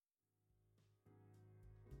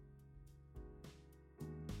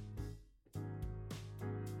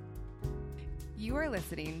You are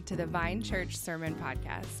listening to the Vine Church Sermon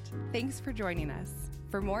Podcast. Thanks for joining us.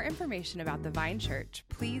 For more information about the Vine Church,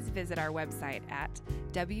 please visit our website at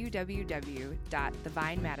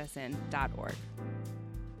www.thevinemadison.org.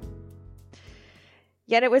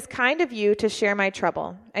 Yet it was kind of you to share my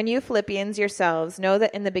trouble, and you Philippians yourselves know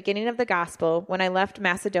that in the beginning of the gospel, when I left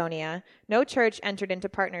Macedonia, no church entered into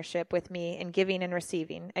partnership with me in giving and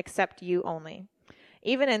receiving, except you only.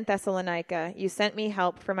 Even in Thessalonica, you sent me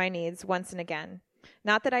help for my needs once and again.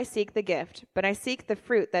 Not that I seek the gift, but I seek the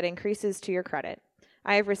fruit that increases to your credit.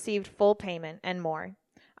 I have received full payment and more.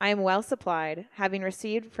 I am well supplied, having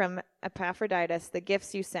received from Epaphroditus the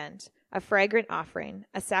gifts you sent, a fragrant offering,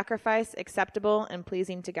 a sacrifice acceptable and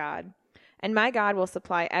pleasing to God. And my God will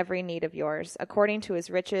supply every need of yours, according to his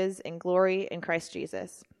riches in glory in Christ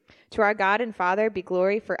Jesus. To our God and Father be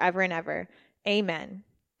glory forever and ever. Amen.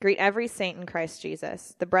 Greet every saint in Christ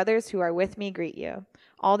Jesus. The brothers who are with me greet you.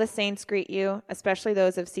 All the saints greet you, especially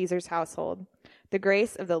those of Caesar's household. The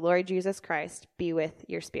grace of the Lord Jesus Christ be with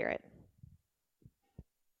your spirit.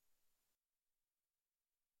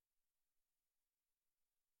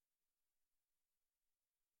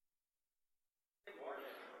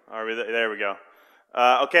 All right, there we go.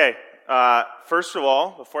 Okay, first of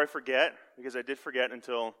all, before I forget, because I did forget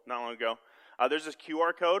until not long ago, there's this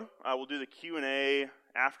QR code. We'll do the Q&A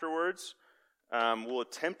afterwards. We'll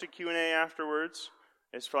attempt a Q&A afterwards.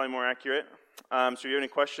 It's probably more accurate. So if you have any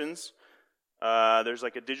questions, there's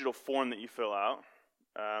like a digital form that you fill out.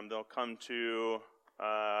 They'll come to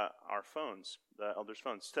our phones, the elders'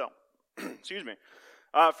 phones still. Excuse me.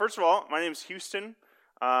 First of all, my name is Houston.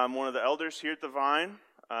 I'm one of the elders here at the Vine.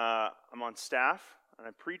 I'm on staff, and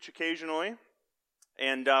I preach occasionally.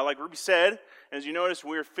 And like Ruby said, as you notice,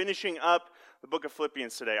 we're finishing up the book of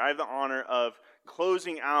Philippians today. I have the honor of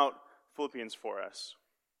closing out Philippians for us.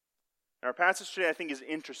 And our passage today, I think, is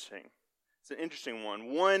interesting. It's an interesting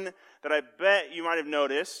one. One that I bet you might have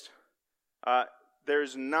noticed,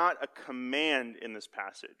 there's not a command in this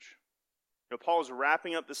passage. You know, Paul is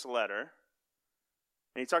wrapping up this letter,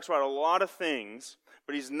 and he talks about a lot of things,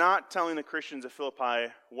 but he's not telling the Christians of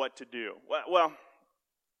Philippi what to do. Well,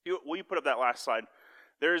 will you put up that last slide?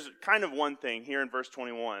 There's kind of one thing here in verse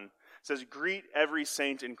 21. It says, greet every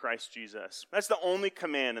saint in Christ Jesus. That's the only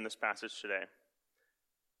command in this passage today.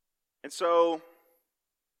 And so,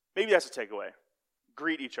 maybe that's a takeaway.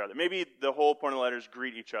 Greet each other. Maybe the whole point of the letter is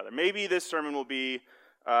greet each other. Maybe this sermon will be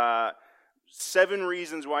 7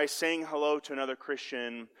 reasons why saying hello to another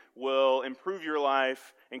Christian will improve your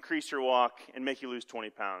life, increase your walk, and make you lose 20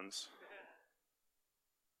 pounds.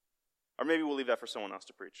 Or maybe we'll leave that for someone else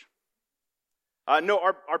to preach. No,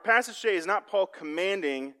 our passage today is not Paul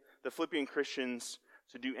commanding the Philippian Christians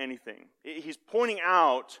to do anything. He's pointing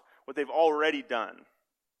out what they've already done.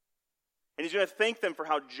 And he's going to thank them for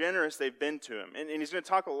how generous they've been to him. And he's going to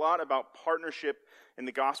talk a lot about partnership in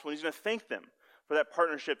the gospel. And he's going to thank them for that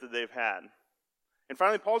partnership that they've had. And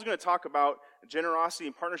finally, Paul's going to talk about generosity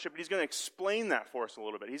and partnership, and he's going to explain that for us a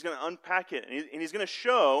little bit. He's going to unpack it, and he's going to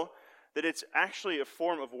show that it's actually a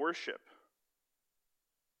form of worship.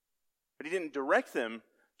 But he didn't direct them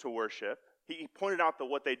to worship. He pointed out that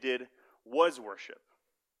what they did was worship.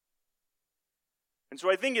 And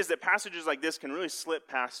so I think is that passages like this can really slip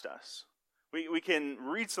past us. We can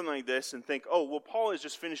read something like this and think, oh, well, Paul is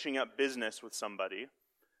just finishing up business with somebody.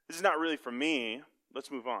 This is not really for me.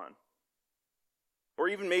 Let's move on. Or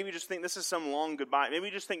even maybe just think this is some long goodbye.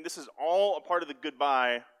 Maybe just think this is all a part of the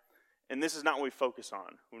goodbye, and this is not what we focus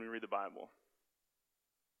on when we read the Bible.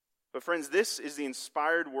 But friends, this is the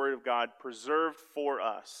inspired Word of God preserved for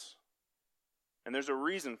us. And there's a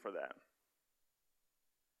reason for that.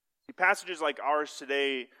 See, passages like ours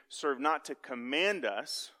today serve not to command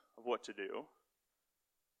us of what to do,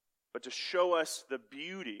 but to show us the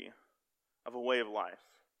beauty of a way of life.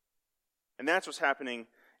 And that's what's happening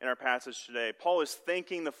in our passage today. Paul is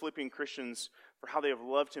thanking the Philippian Christians for how they have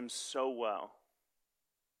loved him so well.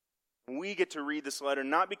 We get to read this letter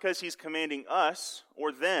not because he's commanding us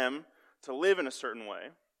or them to live in a certain way,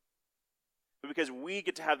 but because we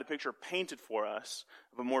get to have the picture painted for us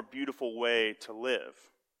of a more beautiful way to live.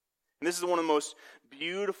 And this is one of the most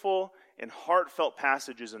beautiful and heartfelt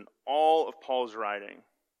passages in all of Paul's writing.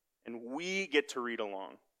 And we get to read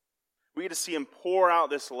along. We get to see him pour out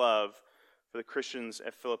this love for the Christians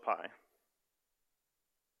at Philippi.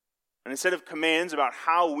 And instead of commands about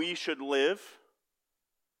how we should live,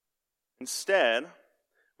 instead,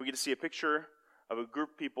 we get to see a picture of a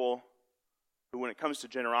group of people who, when it comes to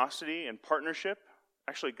generosity and partnership,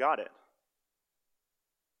 actually got it.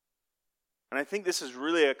 And I think this is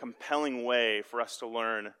really a compelling way for us to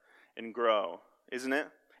learn and grow, isn't it?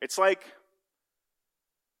 It's like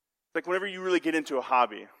like whenever you really get into a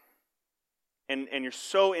hobby, and you're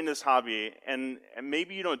so into this hobby, and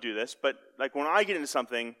maybe you don't do this, but like when I get into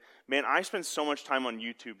something, man, I spend so much time on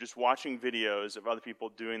YouTube just watching videos of other people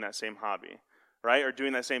doing that same hobby, right? Or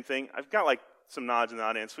doing that same thing. I've got like some nods in the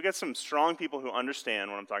audience. We got some strong people who understand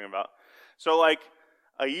what I'm talking about. So like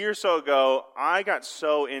a year or so ago, I got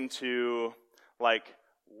so into like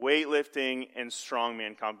weightlifting and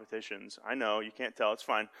strongman competitions. I know, you can't tell, it's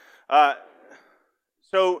fine.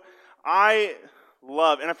 So I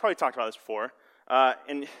love, and I've probably talked about this before,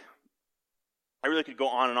 and I really could go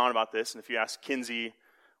on and on about this, and if you ask Kinsey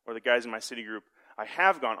or the guys in my city group, I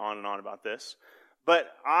have gone on and on about this,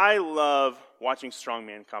 but I love watching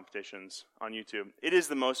strongman competitions on YouTube. It is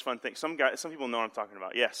the most fun thing. Some people know what I'm talking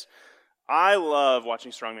about, yes. I love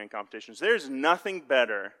watching strongman competitions. There's nothing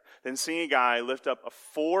better than seeing a guy lift up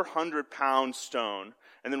a 400-pound stone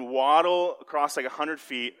and then waddle across like 100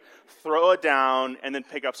 feet, throw it down, and then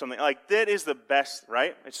pick up something. Like, that is the best,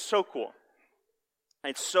 right? It's so cool.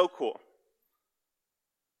 It's so cool.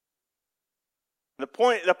 The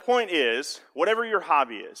point is, whatever your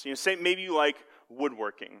hobby is, say maybe you like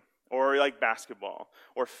woodworking, or you like basketball,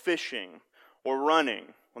 or fishing, or running.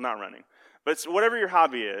 Well, not running. But it's whatever your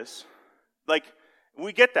hobby is, like,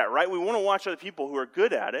 we get that, right? We want to watch other people who are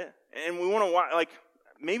good at it, and we want to watch, like,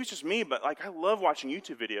 maybe it's just me, but like I love watching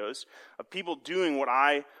YouTube videos of people doing what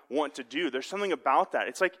I want to do. There's something about that.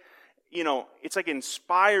 It's like, it's like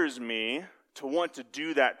inspires me to want to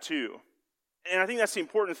do that too. And I think that's the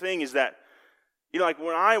important thing is that, like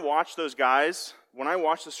when I watch those guys, when I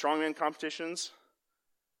watch the strongman competitions,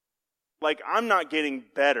 like I'm not getting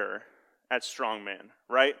better at strongman,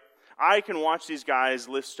 right? I can watch these guys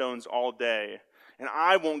lift stones all day, and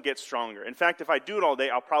I won't get stronger. In fact, if I do it all day,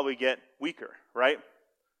 I'll probably get weaker, right?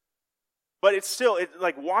 But it's still,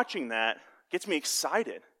 like watching that gets me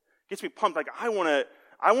excited, gets me pumped. Like I want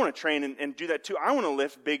to train and do that too. I want to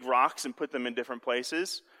lift big rocks and put them in different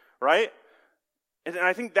places, right? And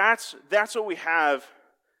I think that's what we have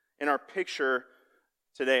in our picture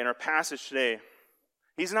today, in our passage today.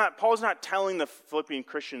 Paul's not telling the Philippian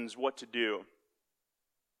Christians what to do.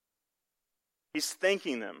 He's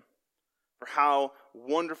thanking them for how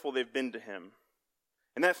wonderful they've been to him.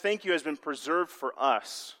 And that thank you has been preserved for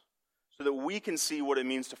us so that we can see what it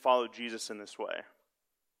means to follow Jesus in this way.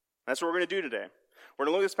 That's what we're going to do today. We're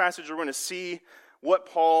going to look at this passage. We're going to see that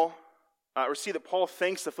Paul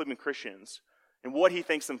thanks the Philippian Christians and what he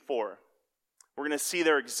thanks them for. We're going to see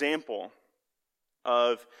their example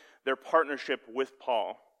of their partnership with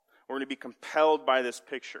Paul. We're going to be compelled by this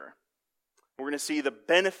picture. We're going to see the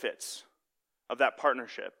benefits of that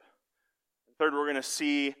partnership. Third, we're going to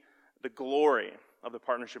see the glory of the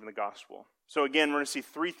partnership in the gospel. So again, we're going to see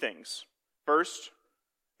three things. First,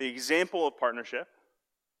 the example of partnership.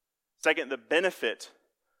 Second, the benefit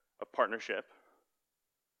of partnership.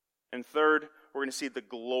 And third, we're going to see the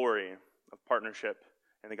glory of partnership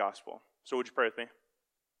in the gospel. So would you pray with me?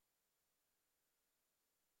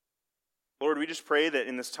 Lord, we just pray that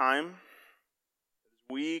in this time, as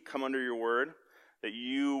we come under your word, that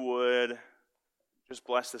you would just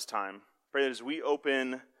bless this time. Pray that as we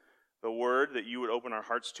open the word, that you would open our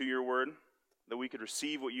hearts to your word, that we could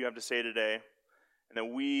receive what you have to say today, and that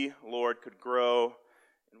we, Lord, could grow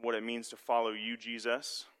in what it means to follow you,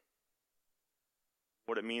 Jesus,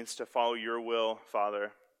 what it means to follow your will, Father,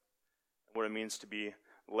 and what it means to be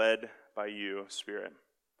led by you, Spirit.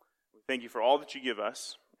 We thank you for all that you give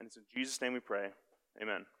us, and it's in Jesus' name we pray.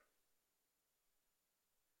 Amen.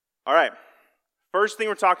 All right. First thing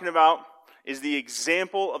we're talking about is the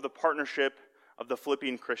example of the partnership of the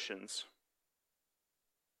Philippian Christians.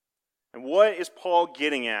 And what is Paul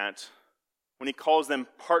getting at when he calls them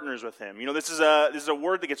partners with him? This is a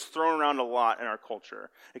word that gets thrown around a lot in our culture.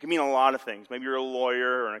 It can mean a lot of things. Maybe you're a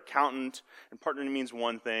lawyer or an accountant, and partner means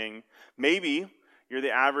one thing. Maybe you're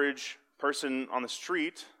the average person on the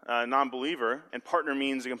street, a non-believer, and partner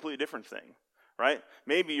means a completely different thing, right?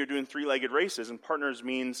 Maybe you're doing three-legged races, and partners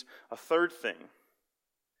means a third thing.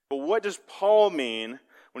 But what does Paul mean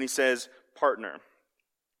when he says partner?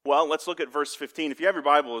 Well, let's look at verse 15. If you have your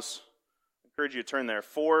Bibles, I encourage you to turn there.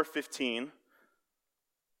 4:15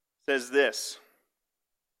 says this,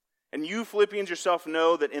 "And you Philippians yourself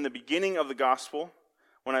know that in the beginning of the gospel,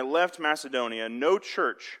 when I left Macedonia, no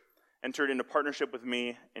church entered into partnership with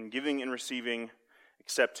me in giving and receiving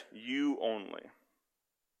except you only."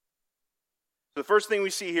 So the first thing we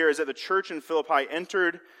see here is that the church in Philippi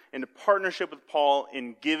entered into partnership with Paul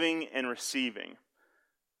in giving and receiving.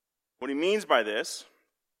 What he means by this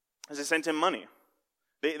is they sent him money.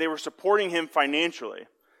 They were supporting him financially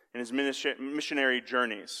in his missionary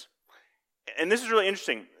journeys. And this is really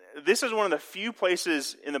interesting. this is one of the few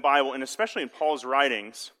places in the Bible, and especially in Paul's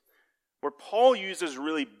writings, where Paul uses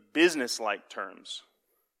really business-like terms.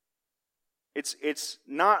 It's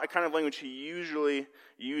not a kind of language he usually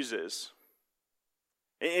uses.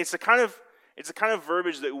 It's the kind of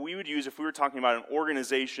verbiage that we would use if we were talking about an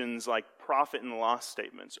organization's like profit and loss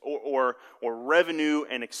statements or revenue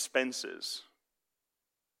and expenses.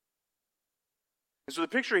 And so the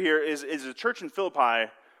picture here is the church in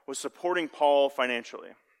Philippi was supporting Paul financially,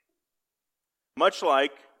 much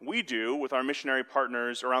like we do with our missionary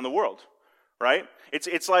partners around the world, right?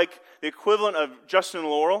 It's like the equivalent of Justin and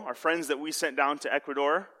Laurel, our friends that we sent down to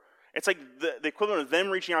Ecuador. It's like the equivalent of them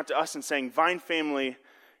reaching out to us and saying, Vine family,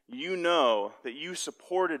 you know that you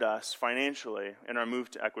supported us financially in our move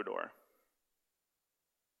to Ecuador.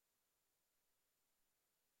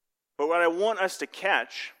 But what I want us to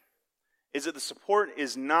catch is that the support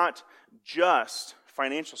is not just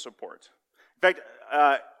financial support. In fact,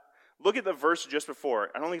 look at the verse just before.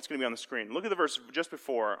 I don't think it's going to be on the screen. Look at the verse just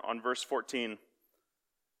before on verse 14. It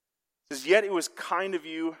says, "Yet it was kind of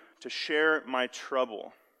you to share my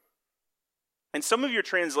trouble." And some of your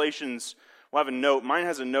translations will have a note. Mine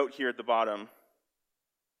has a note here at the bottom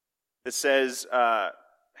that says,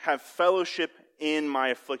 have fellowship in my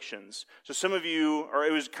afflictions. So some of you, or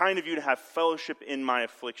it was kind of you to have fellowship in my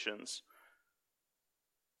afflictions.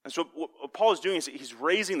 And so what Paul is doing is he's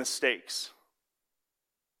raising the stakes.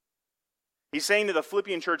 He's saying that the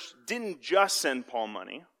Philippian church didn't just send Paul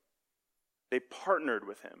money, they partnered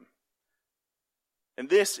with him. And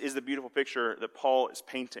this is the beautiful picture that Paul is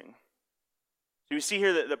painting. So you see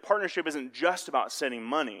here that the partnership isn't just about sending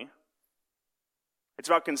money. It's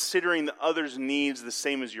about considering the other's needs the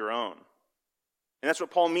same as your own. And that's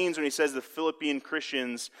what Paul means when he says the Philippian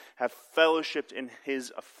Christians have fellowshiped in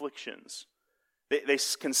his afflictions. They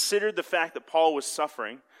considered the fact that Paul was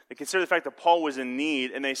suffering. They considered the fact that Paul was in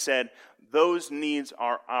need, and they said, those needs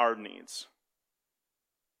are our needs.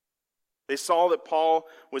 They saw that Paul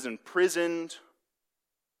was imprisoned,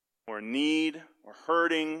 or in need, or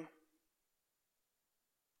hurting.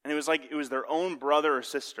 And it was like it was their own brother or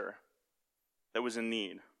sister that was in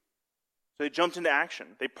need. So they jumped into action.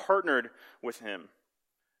 They partnered with him,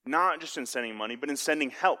 not just in sending money, but in sending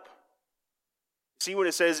help. See what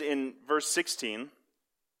it says in verse 16.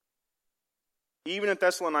 Even at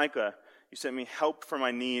Thessalonica, you sent me help for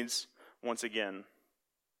my needs once again.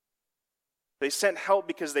 They sent help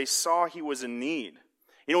because they saw he was in need.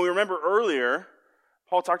 You know, we remember earlier,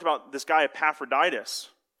 Paul talked about this guy Epaphroditus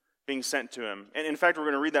being sent to him. And in fact, we're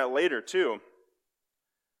going to read that later too.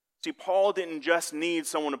 See, Paul didn't just need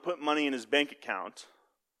someone to put money in his bank account.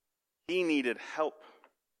 He needed help.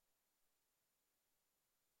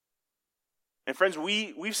 And friends,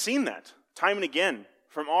 we've seen that time and again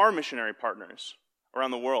from our missionary partners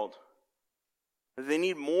around the world. They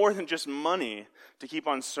need more than just money to keep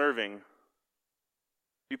on serving. If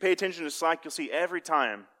you pay attention to Slack, you'll see every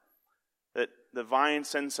time that the Vine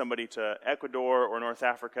sends somebody to Ecuador or North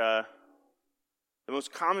Africa, the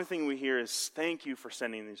most common thing we hear is, thank you for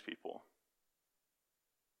sending these people.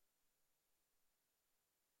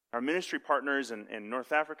 Our ministry partners in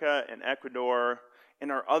North Africa and Ecuador,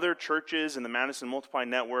 and our other churches in the Madison Multiply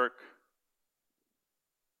Network,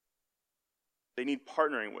 they need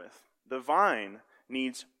partnering with. The Vine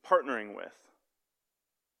needs partnering with.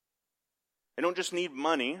 They don't just need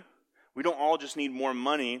money. We don't all just need more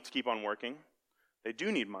money to keep on working. They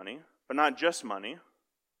do need money, but not just money.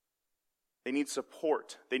 They need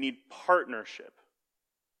support. They need partnership.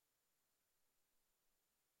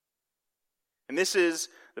 And this is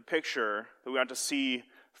the picture that we ought to see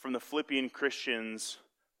from the Philippian Christians'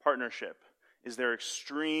 partnership, is their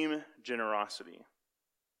extreme generosity.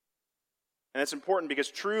 And that's important because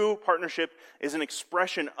true partnership is an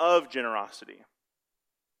expression of generosity.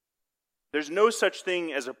 There's no such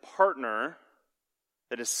thing as a partner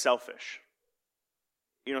that is selfish.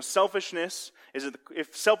 You know, selfishness is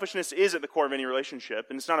if selfishness is at the core of any relationship,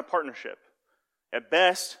 and it's not a partnership. At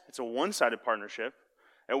best, it's a one-sided partnership.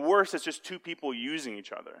 At worst, it's just two people using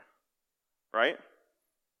each other. Right?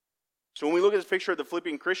 So when we look at this picture of the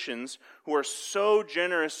Philippian Christians who are so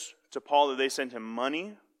generous to Paul that they send him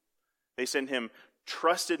money, they send him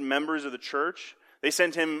trusted members of the church, they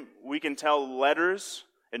send him, we can tell, letters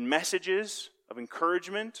and messages of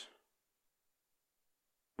encouragement,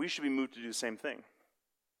 we should be moved to do the same thing.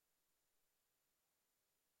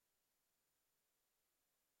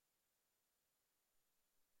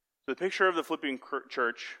 So the picture of the Philippian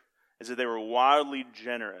church is that they were wildly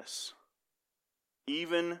generous,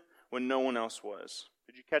 even when no one else was.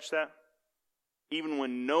 Did you catch that? Even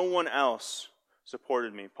when no one else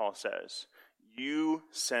supported me, Paul says, you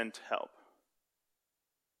sent help.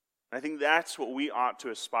 And I think that's what we ought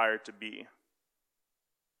to aspire to be,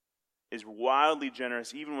 is wildly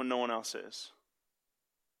generous even when no one else is.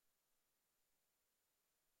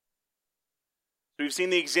 So we've seen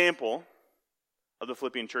the example of the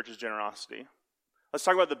Philippian church's generosity. Let's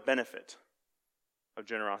talk about the benefit of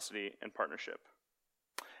generosity and partnership.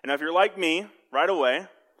 And now if you're like me, right away,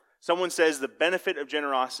 someone says the benefit of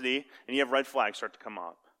generosity, and you have red flags start to come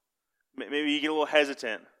up. Maybe you get a little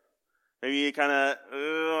hesitant. Maybe you kind of,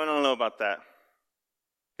 I don't know about that.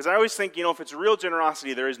 Because I always think, if it's real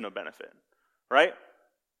generosity, there is no benefit, right?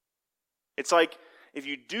 It's like if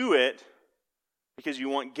you do it because you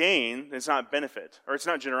want gain, then it's not benefit, or it's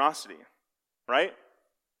not generosity, right?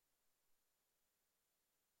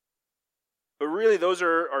 But really, those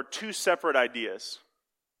are two separate ideas.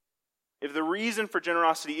 If the reason for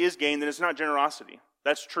generosity is gain, then it's not generosity.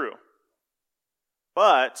 That's true.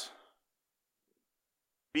 But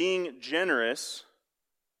being generous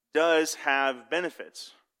does have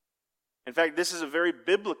benefits. In fact, this is a very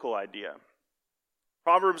biblical idea.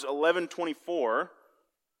 Proverbs 11:24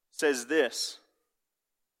 says this: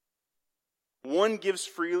 "One gives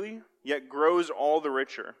freely, yet grows all the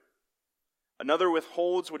richer. Another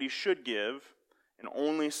withholds what he should give, and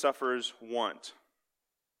only suffers want."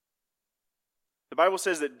 The Bible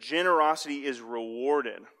says that generosity is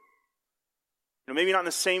rewarded. Maybe not in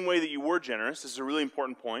the same way that you were generous. This is a really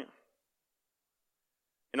important point.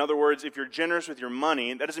 In other words, if you're generous with your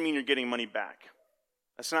money, that doesn't mean you're getting money back.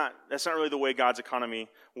 That's not really the way God's economy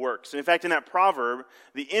works. And in fact, in that proverb,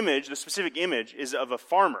 the specific image, is of a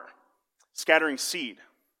farmer scattering seed.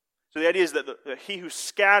 So the idea is that he who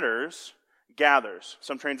scatters gathers.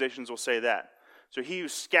 Some translations will say that. So he who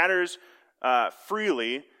scatters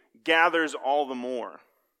freely gathers all the more.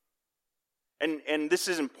 And this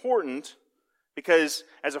is important because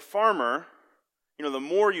as a farmer, the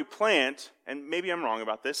more you plant, and maybe I'm wrong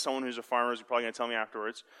about this, someone who's a farmer is probably going to tell me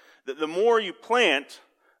afterwards, the more you plant,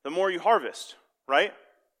 the more you harvest, right?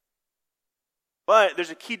 But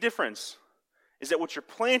there's a key difference, is that what you're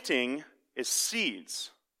planting is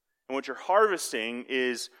seeds, and what you're harvesting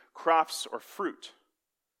is crops or fruit,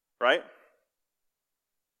 right?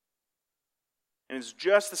 And it's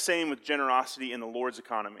just the same with generosity in the Lord's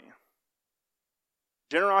economy.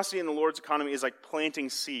 Generosity in the Lord's economy is like planting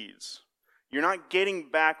seeds. You're not getting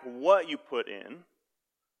back what you put in,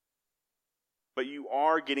 but you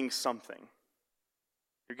are getting something.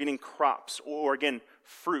 You're getting crops, or again,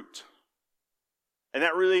 fruit. And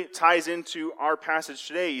that really ties into our passage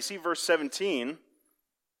today. You see verse 17,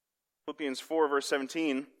 Philippians 4, verse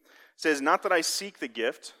 17, says, "Not that I seek the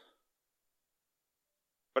gift,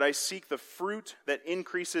 but I seek the fruit that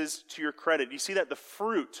increases to your credit." You see that? The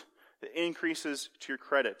fruit that increases to your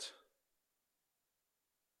credit.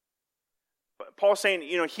 But Paul's saying,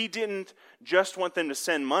 he didn't just want them to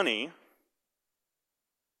send money.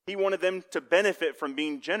 He wanted them to benefit from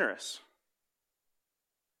being generous.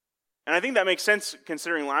 And I think that makes sense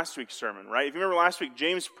considering last week's sermon, right? If you remember last week,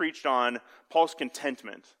 James preached on Paul's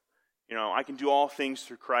contentment. I can do all things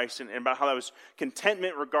through Christ, and about how that was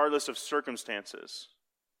contentment regardless of circumstances.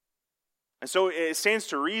 And so it stands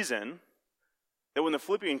to reason that when the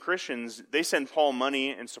Philippian Christians, they send Paul money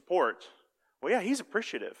and support, well, yeah, he's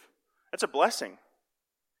appreciative. That's a blessing.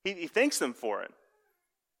 He thanks them for it.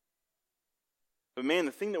 But man,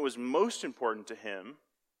 the thing that was most important to him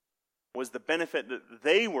was the benefit that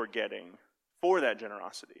they were getting for that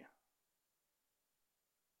generosity.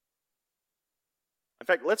 In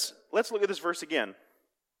fact, let's look at this verse again.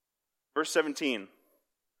 Verse 17.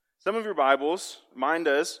 Some of your Bibles, mine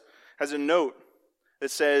does, has a note that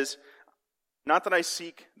says, "Not that I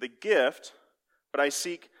seek the gift, but I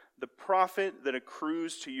seek the profit that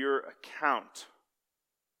accrues to your account."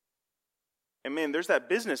 And man, there's that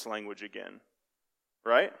business language again,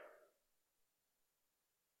 right?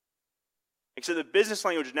 Except the business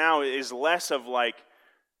language now is less of like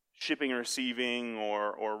shipping and receiving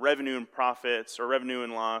or revenue and profits or revenue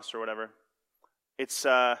and loss or whatever. It's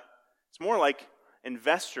more like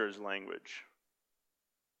investors' language.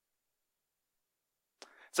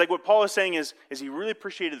 It's like what Paul is saying is he really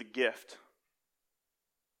appreciated the gift,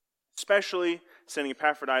 especially sending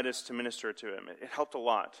Epaphroditus to minister to him. It helped a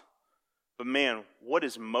lot. But man, what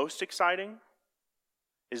is most exciting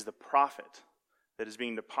is the profit that is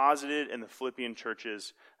being deposited in the Philippian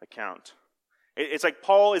church's account. It's like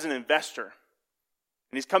Paul is an investor.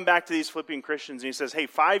 And he's come back to these Philippian Christians and he says, "Hey,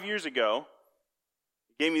 5 years ago,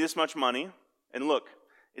 you gave me this much money, and look,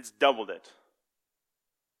 it's doubled it.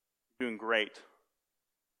 You're doing great."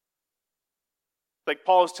 It's like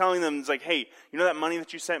Paul is telling them, it's like, "Hey, you know that money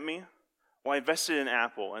that you sent me? Well, I invested in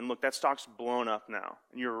Apple, and look, that stock's blown up now,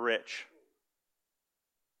 and you're rich."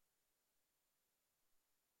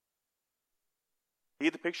 You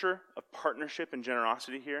get the picture of partnership and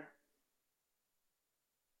generosity here?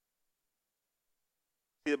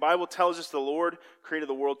 See, the Bible tells us the Lord created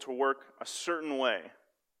the world to work a certain way.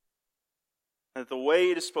 And that the way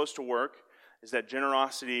it is supposed to work is that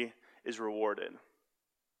generosity is rewarded.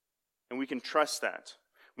 And we can trust that.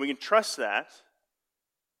 We can trust that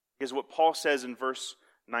because what Paul says in verse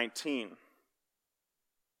 19. He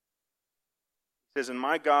says, "And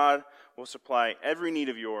my God will supply every need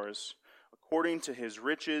of yours according to his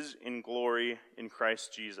riches in glory in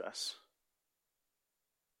Christ Jesus."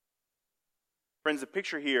 Friends, the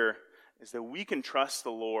picture here is that we can trust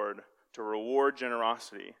the Lord to reward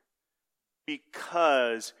generosity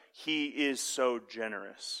because he is so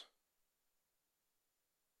generous.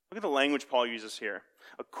 Look at the language Paul uses here.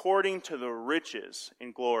 According to the riches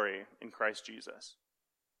in glory in Christ Jesus.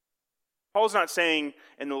 Paul's not saying,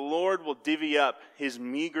 and the Lord will divvy up his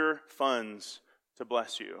meager funds to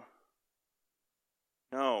bless you.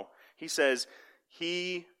 No, he says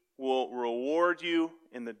he will reward you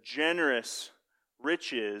in the generous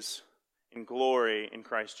riches and glory in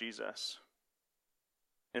Christ Jesus.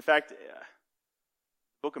 In fact, the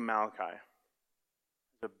book of Malachi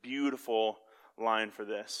is a beautiful line for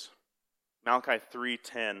this. Malachi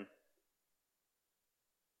 3:10.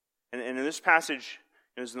 And in this passage,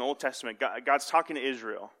 it was in the Old Testament, God's talking to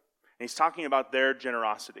Israel, and he's talking about their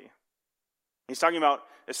generosity. He's talking about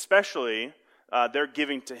especially their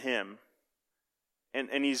giving to him.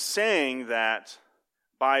 And he's saying that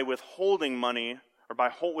by withholding money, or by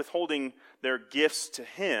withholding their gifts to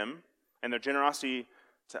him and their generosity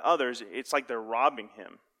to others, it's like they're robbing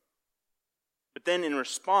him. But then in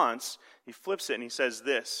response, he flips it and he says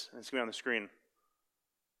this, and it's going to be on the screen.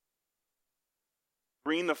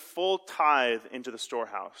 "Bring the full tithe into the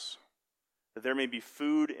storehouse, that there may be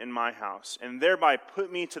food in my house, and thereby put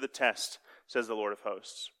me to the test, says the Lord of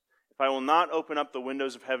hosts. If I will not open up the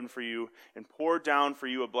windows of heaven for you and pour down for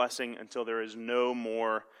you a blessing until there is no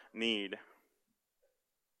more need."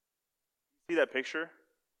 See that picture?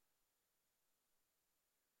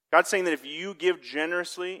 God's saying that if you give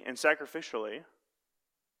generously and sacrificially,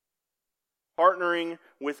 partnering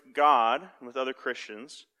with God and with other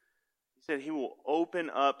Christians, he said he will open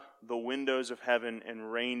up the windows of heaven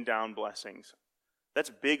and rain down blessings. That's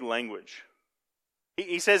big language.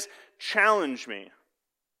 He says, challenge me.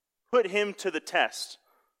 Put him to the test.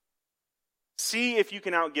 See if you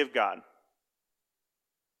can outgive God.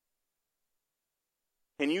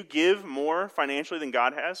 Can you give more financially than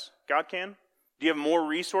God has? God can? Do you have more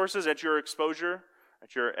resources at your exposure,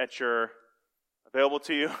 at your available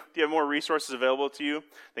to you? Do you have more resources available to you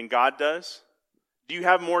than God does? Do you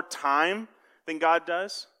have more time than God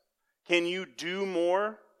does? Can you do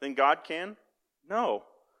more than God can? No.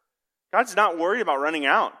 God's not worried about running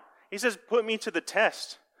out. He says, put me to the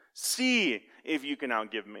test. See if you can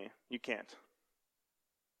outgive me. You can't.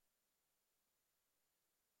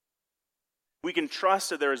 We can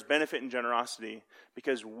trust that there is benefit in generosity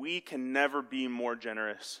because we can never be more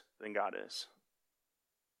generous than God is.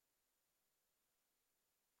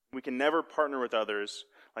 We can never partner with others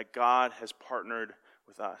like God has partnered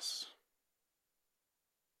with us.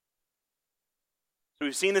 So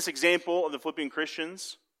we've seen this example of the Philippian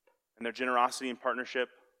Christians and their generosity and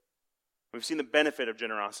partnership. We've seen the benefit of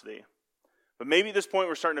generosity. But maybe at this point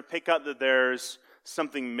we're starting to pick up that there's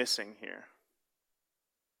something missing here.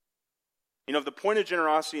 You know, if the point of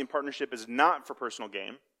generosity and partnership is not for personal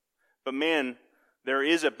gain, but man, there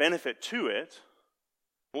is a benefit to it,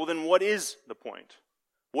 well then what is the point?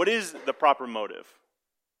 What is the proper motive?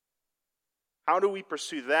 How do we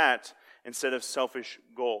pursue that instead of selfish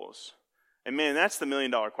goals? And man, that's the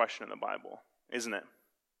million-dollar question in the Bible, isn't it?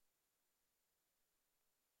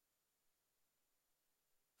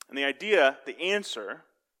 And the answer,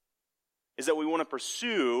 is that we want to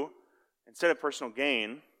pursue, instead of personal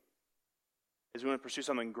gain, is we want to pursue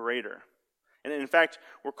something greater. And in fact,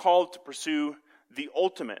 we're called to pursue the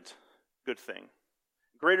ultimate good thing,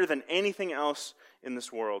 greater than anything else in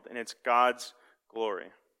this world, and it's God's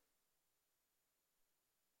glory.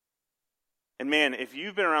 And man, if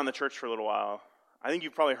you've been around the church for a little while, I think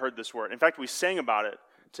you've probably heard this word. In fact, we sang about it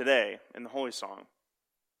today in the Holy Song.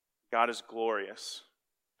 God is glorious.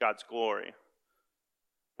 God's glory.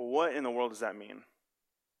 But what in the world does that mean?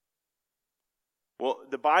 Well,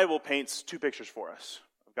 the Bible paints two pictures for us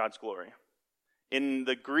of God's glory. In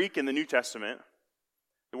the Greek in the New Testament,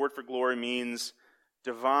 the word for glory means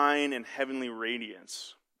divine and heavenly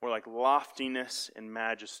radiance, or like loftiness and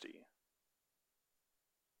majesty.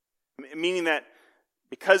 Meaning that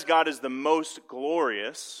because God is the most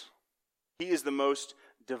glorious, he is the most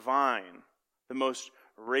divine, the most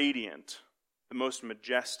radiant, the most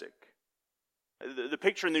majestic. The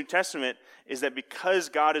picture in the New Testament is that because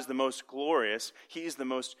God is the most glorious, he is the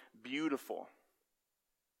most beautiful.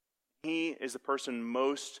 He is the person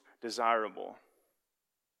most desirable.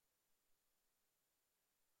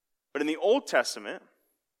 But in the Old Testament,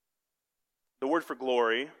 the word for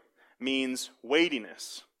glory means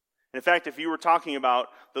weightiness. And in fact, if you were talking about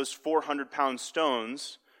those 400-pound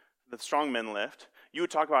stones that the strong men lift, you would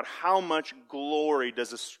talk about how much glory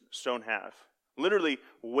does a stone have. Literally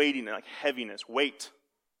weightiness, like heaviness, weight.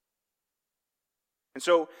 And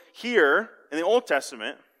so here, in the Old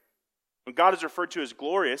Testament, when God is referred to as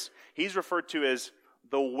glorious, he's referred to as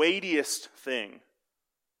the weightiest thing.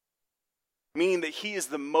 Meaning that he is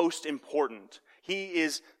the most important. He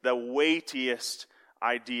is the weightiest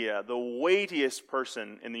idea, the weightiest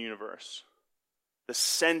person in the universe. The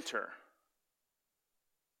center.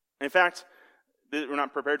 And in fact, we're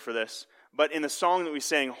not prepared for this, but in the song that we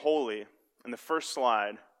sang, Holy, in the first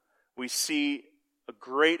slide, we see a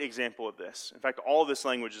great example of this. In fact, all of this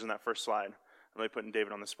language is in that first slide. I'm really putting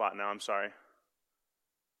David on the spot now, I'm sorry.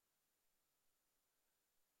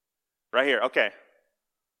 Right here, okay.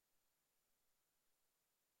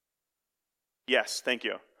 Yes, thank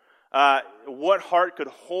you. What heart could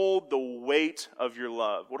hold the weight of your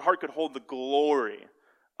love? What heart could hold the glory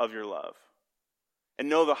of your love? And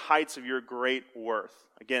know the heights of your great worth.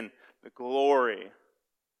 Again, the glory.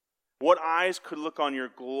 What eyes could look on your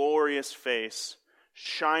glorious face,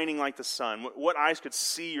 shining like the sun? What eyes could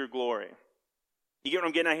see your glory? You get what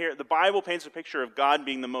I'm getting at here? The Bible paints a picture of God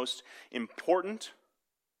being the most important,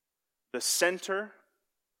 the center,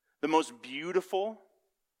 the most beautiful,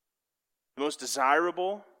 the most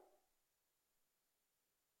desirable.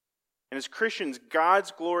 And as Christians,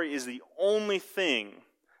 God's glory is the only thing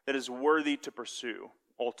that is worthy to pursue,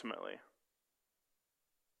 ultimately.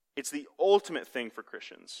 It's the ultimate thing for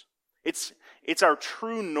Christians. It's our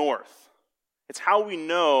true north. It's how we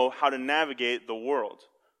know how to navigate the world.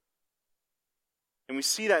 And we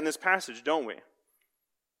see that in this passage, don't we?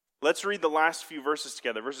 Let's read the last few verses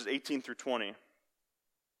together, verses 18 through 20. It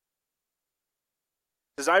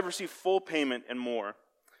says, I've received full payment and more.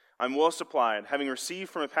 I'm well supplied, having received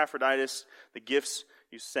from Epaphroditus the gifts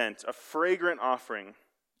you sent, a fragrant offering,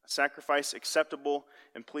 a sacrifice acceptable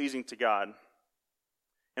and pleasing to God.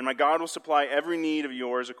 And my God will supply every need of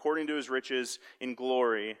yours according to his riches in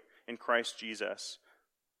glory in Christ Jesus.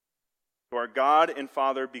 To our God and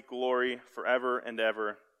Father be glory forever and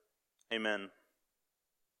ever. Amen.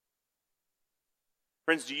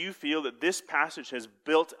 Friends, do you feel that this passage has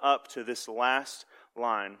built up to this last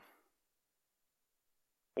line?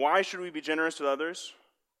 Why should we be generous with others?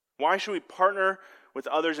 Why should we partner with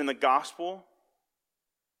others in the gospel?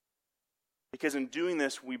 Because in doing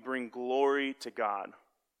this, we bring glory to God.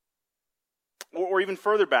 Or even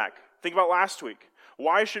further back, think about last week.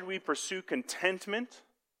 Why should we pursue contentment?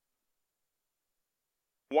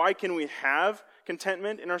 Why can we have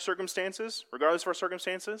contentment in our circumstances, regardless of our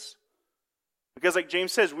circumstances? Because like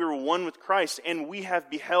James says, we were one with Christ and we have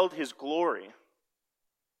beheld his glory.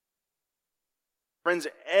 Friends,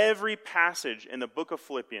 every passage in the book of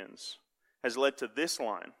Philippians has led to this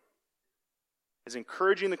line. Is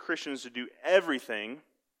encouraging the Christians to do everything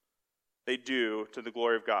they do to the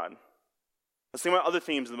glory of God. Let's think about other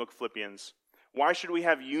themes in the book of Philippians. Why should we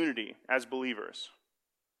have unity as believers?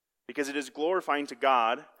 Because it is glorifying to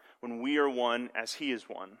God when we are one as he is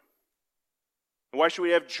one. And why should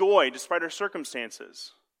we have joy despite our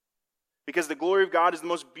circumstances? Because the glory of God is the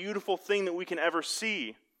most beautiful thing that we can ever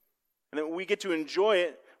see. And that we get to enjoy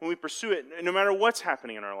it when we pursue it, no matter what's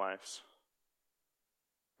happening in our lives.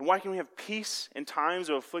 And why can we have peace in times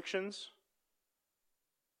of afflictions?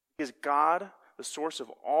 Because God, the source of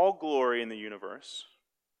all glory in the universe,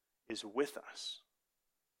 is with us.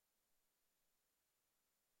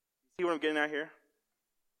 See what I'm getting at here?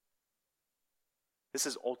 This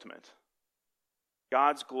is ultimate.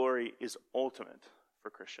 God's glory is ultimate for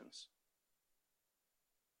Christians.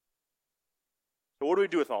 So what do we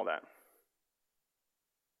do with all that?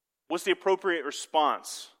 What's the appropriate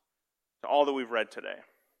response to all that we've read today?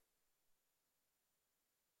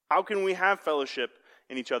 How can we have fellowship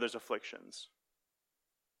in each other's afflictions?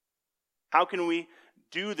 How can we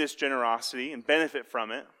do this generosity and benefit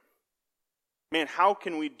from it? Man, how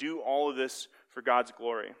can we do all of this for God's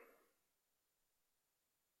glory?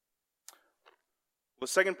 The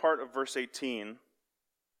second part of verse 18,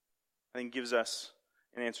 I think, gives us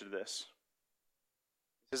an answer to this.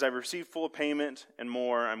 It says, I've received full payment and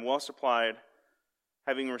more. I'm well supplied,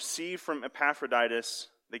 having received from Epaphroditus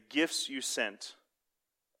the gifts you sent,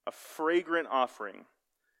 a fragrant offering,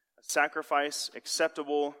 a sacrifice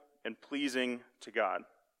acceptable and pleasing to God.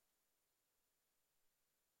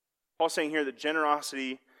 Paul's saying here that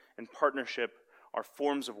generosity and partnership are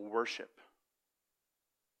forms of worship.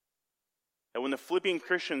 That when the Philippian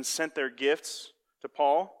Christians sent their gifts to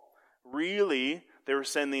Paul, really they were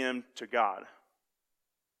sending them to God.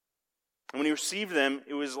 And when he received them,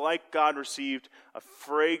 it was like God received a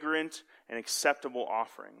fragrant and acceptable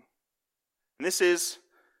offering. And this is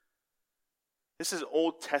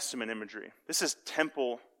Old Testament imagery. This is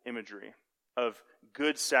temple imagery of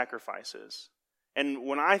good sacrifices. And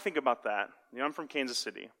when I think about that, I'm from Kansas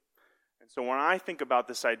City. And so when I think about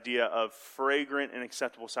this idea of fragrant and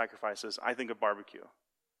acceptable sacrifices, I think of barbecue.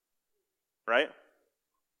 Right?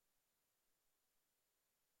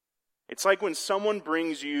 It's like when someone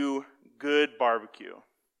brings you good barbecue.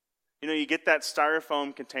 You get that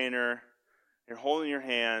styrofoam container, you're holding your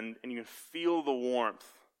hand, and you can feel the warmth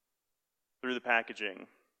through the packaging.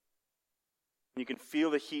 You can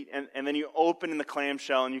feel the heat, and then you open in the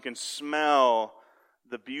clamshell, and you can smell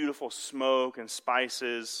the beautiful smoke and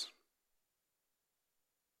spices.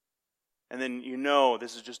 And then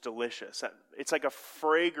this is just delicious. It's like a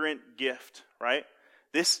fragrant gift, right?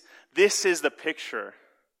 This is the picture.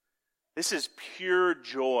 This is pure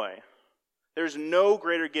joy. There's no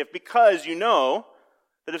greater gift, because that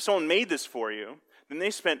if someone made this for you, then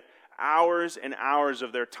they spent hours and hours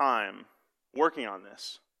of their time working on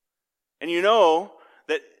this. And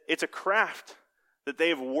that it's a craft that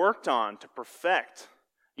they've worked on to perfect.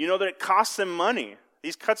 That it costs them money.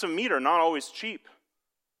 These cuts of meat are not always cheap.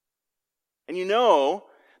 And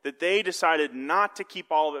that they decided not to keep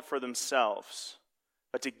all of it for themselves,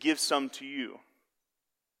 but to give some to you.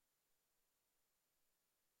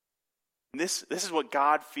 And this is what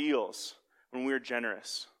God feels when we're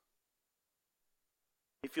generous.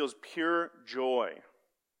 He feels pure joy.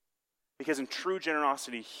 Because in true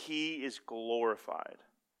generosity, He is glorified.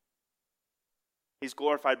 He's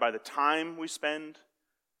glorified by the time we spend,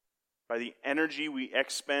 by the energy we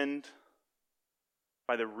expend,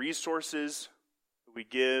 by the resources that we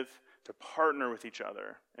give to partner with each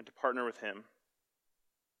other and to partner with Him.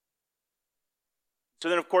 So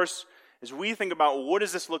then, of course, as we think about what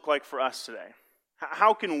does this look like for us today,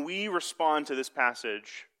 how can we respond to this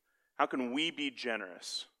passage? How can we be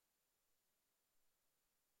generous?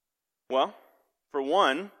 Well, for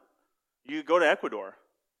one, you go to Ecuador.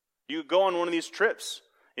 You go on one of these trips.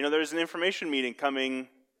 There's an information meeting coming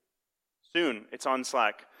soon. It's on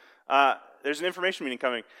Slack. There's an information meeting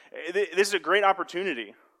coming. This is a great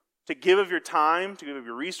opportunity to give of your time, to give of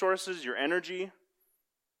your resources, your energy.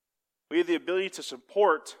 We have the ability to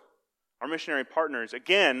support our missionary partners,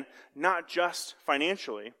 again, not just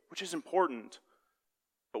financially, which is important,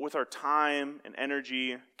 but with our time and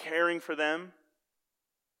energy, caring for them.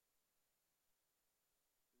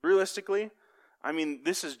 Realistically,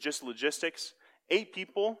 this is just logistics. 8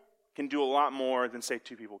 people can do a lot more than, say,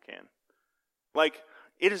 2 people can.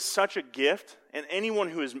 It is such a gift, and anyone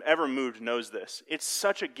who has ever moved knows this. It's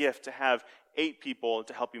such a gift to have 8 people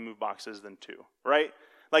to help you move boxes than 2, right?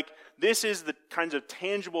 This is the kinds of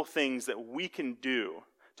tangible things that we can do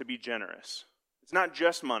to be generous. It's not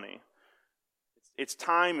just money. It's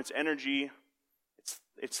time, it's energy,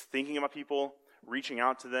 it's thinking about people, reaching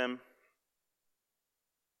out to them.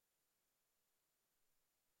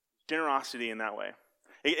 Generosity in that way.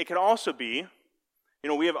 It could also be,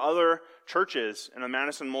 we have other churches in the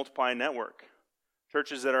Madison Multiply Network,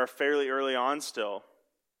 churches that are fairly early on still,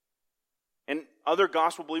 and other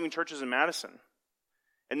gospel-believing churches in Madison.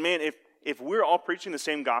 And man, if we're all preaching the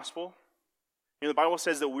same gospel, the Bible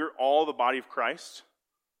says that we're all the body of Christ.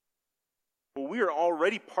 Well, we are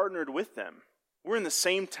already partnered with them. We're in the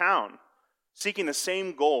same town, seeking the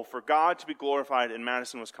same goal for God to be glorified in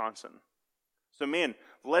Madison, Wisconsin. So man,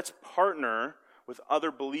 let's partner with other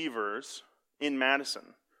believers in Madison.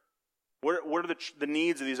 What are the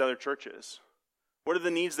needs of these other churches? What are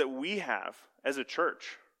the needs that we have as a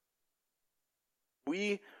church?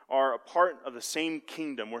 We are a part of the same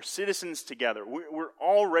kingdom. We're citizens together. We're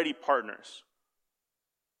already partners.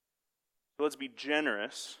 So let's be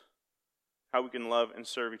generous how we can love and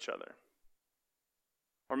serve each other.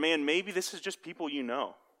 Or man, maybe this is just people you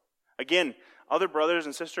know. Again, other brothers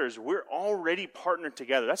and sisters, we're already partnered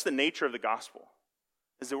together. That's the nature of the gospel,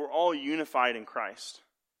 is that we're all unified in Christ.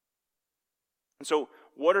 And so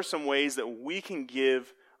what are some ways that we can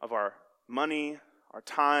give of our money, our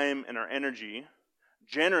time, and our energy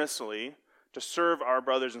generously to serve our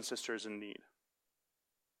brothers and sisters in need?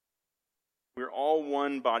 We're all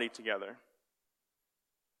one body together.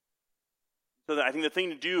 So that I think the thing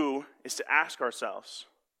to do is to ask ourselves,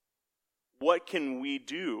 what can we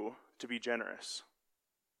do to be generous?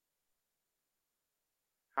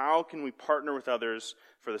 How can we partner with others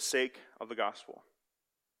for the sake of the gospel?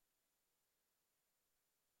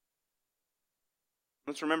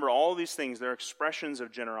 Let's remember all these things, they're expressions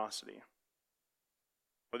of generosity.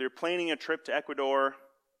 Whether you're planning a trip to Ecuador,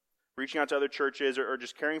 reaching out to other churches, or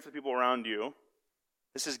just caring for the people around you,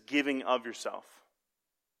 this is giving of yourself.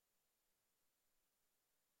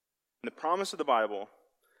 And the promise of the Bible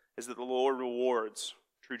is that the Lord rewards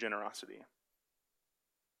true generosity.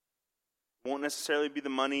 It won't necessarily be the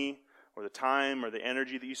money or the time or the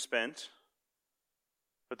energy that you spent,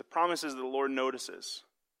 but the promise is that the Lord notices.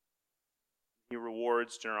 He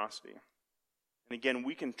rewards generosity. And again,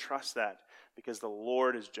 we can trust that because the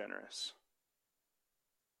Lord is generous.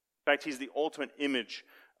 In fact, He's the ultimate image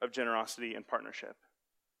of generosity and partnership.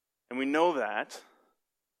 And we know that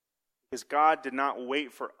because God did not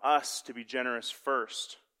wait for us to be generous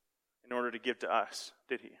first in order to give to us,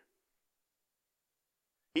 did He?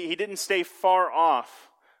 He didn't stay far off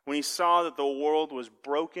when He saw that the world was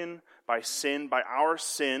broken by sin, by our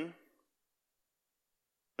sin.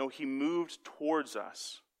 No, He moved towards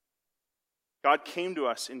us. God came to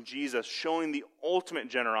us in Jesus, showing the ultimate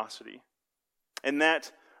generosity. And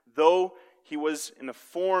that though He was in the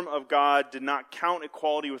form of God, did not count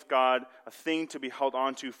equality with God a thing to be held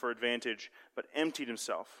onto for advantage, but emptied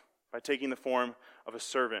Himself by taking the form of a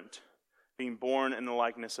servant, being born in the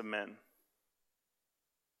likeness of men.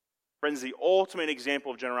 Friends, the ultimate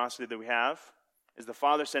example of generosity that we have is the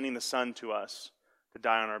Father sending the Son to us to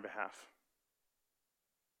die on our behalf.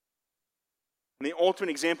 And the ultimate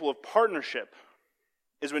example of partnership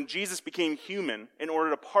is when Jesus became human in order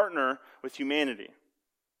to partner with humanity,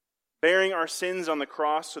 bearing our sins on the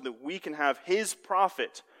cross so that we can have His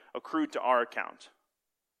profit accrued to our account.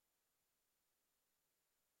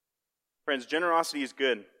 Friends, generosity is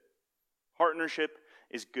good. Partnership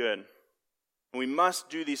is good. And we must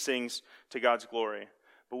do these things to God's glory.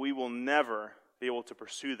 But we will never be able to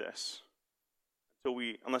pursue this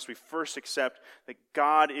unless we first accept that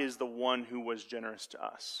God is the one who was generous to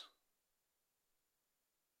us.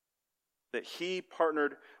 That He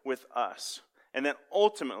partnered with us. And that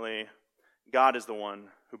ultimately, God is the one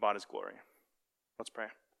who bought His glory. Let's pray.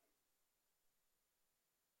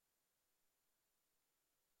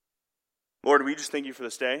 Lord, we just thank You for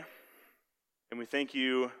this day. And we thank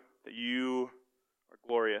You that You are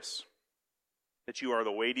glorious. That You are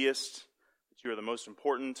the weightiest. That You are the most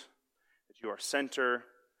important. That You are center.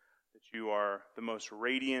 That You are the most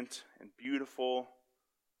radiant and beautiful.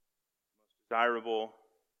 Most desirable.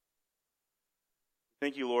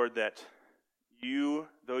 Thank You, Lord, that You,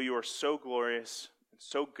 though You are so glorious and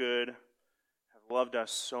so good, have loved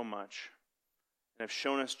us so much and have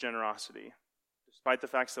shown us generosity, despite the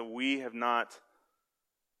facts that we have not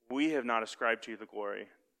ascribed to You the glory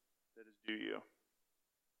that is due You.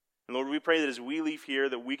 And Lord, we pray that as we leave here,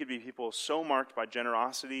 that we could be people so marked by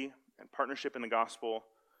generosity and partnership in the gospel,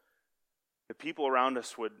 that people around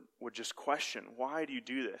us would just question, why do You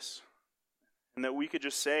do this? And that we could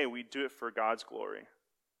just say, we do it for God's glory.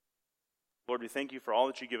 Lord, we thank You for all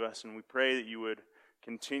that You give us, and we pray that You would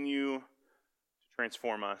continue to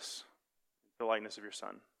transform us into the likeness of Your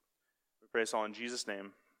Son. We pray this all in Jesus'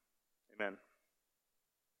 name. Amen.